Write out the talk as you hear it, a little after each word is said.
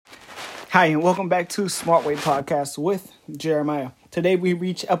Hi, and welcome back to Smart Way Podcast with Jeremiah. Today we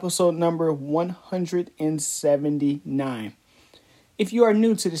reach episode number 179. If you are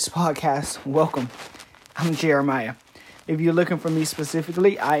new to this podcast, welcome. I'm Jeremiah. If you're looking for me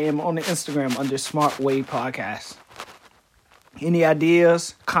specifically, I am on the Instagram under Smart Way Podcast. Any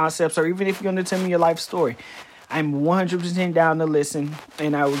ideas, concepts, or even if you want to tell me your life story, I'm 100% down to listen,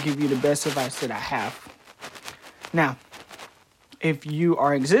 and I will give you the best advice that I have. Now, if you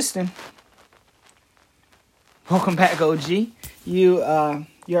are existing, welcome back, OG. You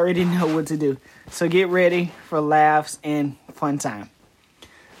already know what to do. So get ready for laughs and fun time.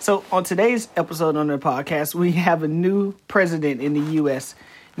 So on today's episode on the podcast, we have a new president in the U.S.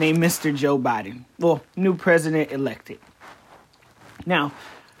 named Mr. Joe Biden. Well, new president elected. Now,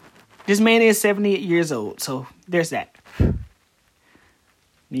 this man is 78 years old, so there's that.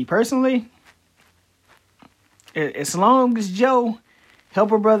 Me personally, as long as Joe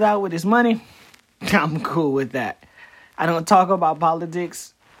help a brother out with his money, I'm cool with that. I don't talk about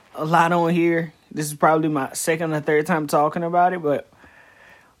politics a lot on here. This is probably my second or third time talking about it, but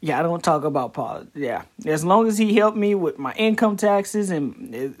yeah, I don't talk about politics. Yeah, as long as he helped me with my income taxes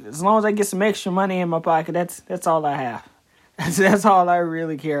and as long as I get some extra money in my pocket, that's all I have. That's all I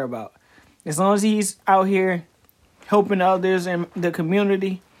really care about. As long as he's out here helping others in the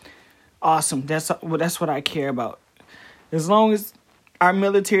community, awesome. That's what I care about. As long as our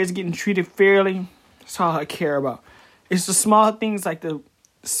military is getting treated fairly, that's all I care about. It's the small things, like the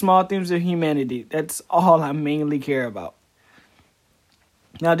small things of humanity. That's all I mainly care about.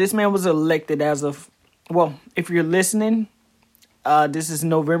 Now, this man was elected as of, well, if you're listening, this is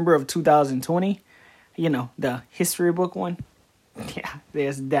November of 2020. You know, the history book one. Yeah,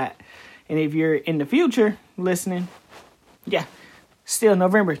 there's that. And if you're in the future listening, yeah, still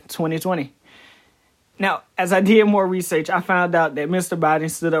November 2020. Now, as I did more research, I found out that Mr. Biden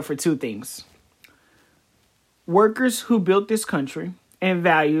stood up for two things. Workers who built this country and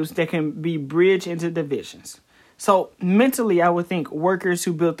values that can be bridged into divisions. So mentally, I would think workers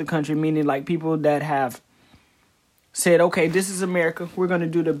who built the country, meaning like people that have said, okay, this is America. We're going to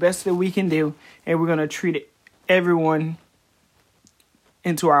do the best that we can do, and we're going to treat everyone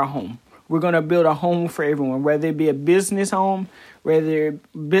into our home. We're going to build a home for everyone, whether it be a business home, whether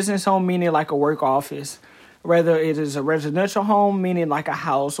business home meaning like a work office, whether it is a residential home meaning like a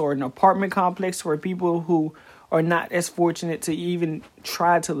house or an apartment complex for people who are not as fortunate to even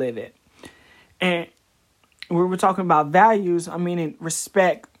try to live it. And when we're talking about values, I mean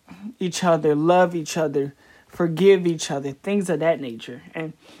respect each other, love each other, forgive each other, things of that nature.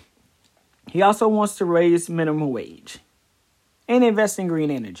 And he also wants to raise minimum wage and invest in green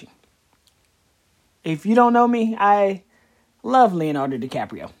energy. If you don't know me, I love Leonardo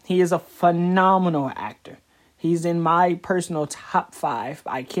DiCaprio. He is a phenomenal actor. He's in my personal top 5.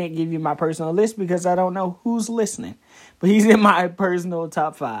 I can't give you my personal list because I don't know who's listening. But he's in my personal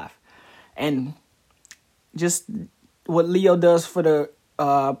top 5. And just what Leo does for the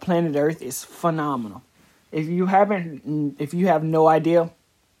planet Earth is phenomenal. If you have no idea,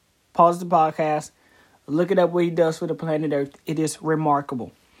 pause the podcast, look it up what he does for the planet Earth. It is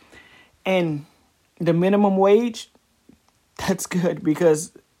remarkable. And the minimum wage, that's good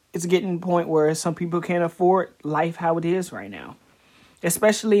because it's getting to the point where some people can't afford life how it is right now,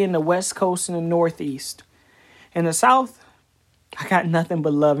 especially in the West Coast and the Northeast. In the South, I got nothing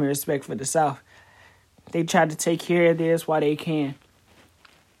but love and respect for the South. They try to take care of this while they can.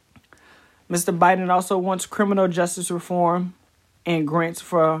 Mr. Biden also wants criminal justice reform and grants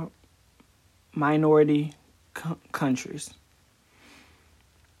for minority countries.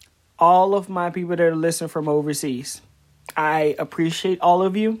 All of my people that are listening from overseas, I appreciate all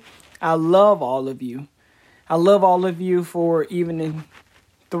of you. I love all of you. I love all of you for even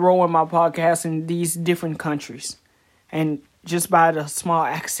throwing my podcast in these different countries. And just by the small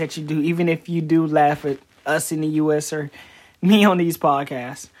acts that you do, even if you do laugh at us in the U.S. or me on these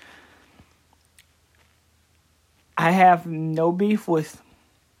podcasts. I have no beef with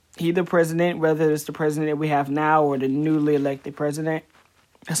either president, whether it's the president that we have now or the newly elected president.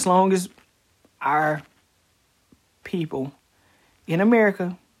 As long as our people in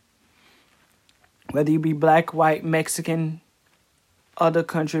America, whether you be black, white, Mexican, other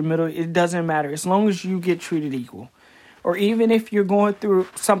country, middle, it doesn't matter. As long as you get treated equal. Or even if you're going through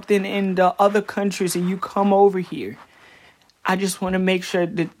something in the other countries and you come over here, I just want to make sure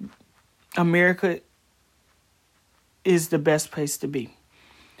that America is the best place to be.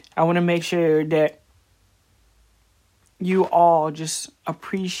 I want to make sure that you all just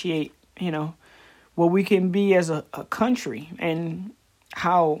appreciate, what we can be as a country and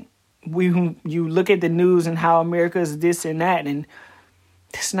how you look at the news and how America is this and that, and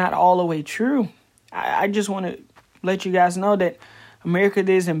that's not all the way true. I just want to let you guys know that America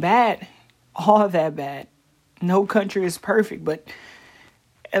isn't bad, all that bad. No country is perfect, but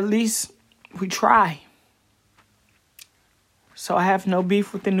at least we try. So I have no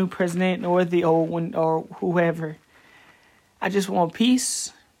beef with the new president or the old one or whoever. I just want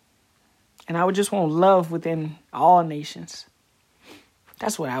peace. And I would just want love within all nations.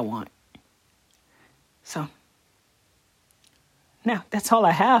 That's what I want. So, now, that's all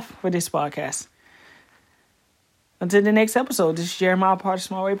I have for this podcast. Until the next episode, this is Jeremiah, part of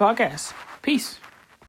Small Way Podcast. Peace.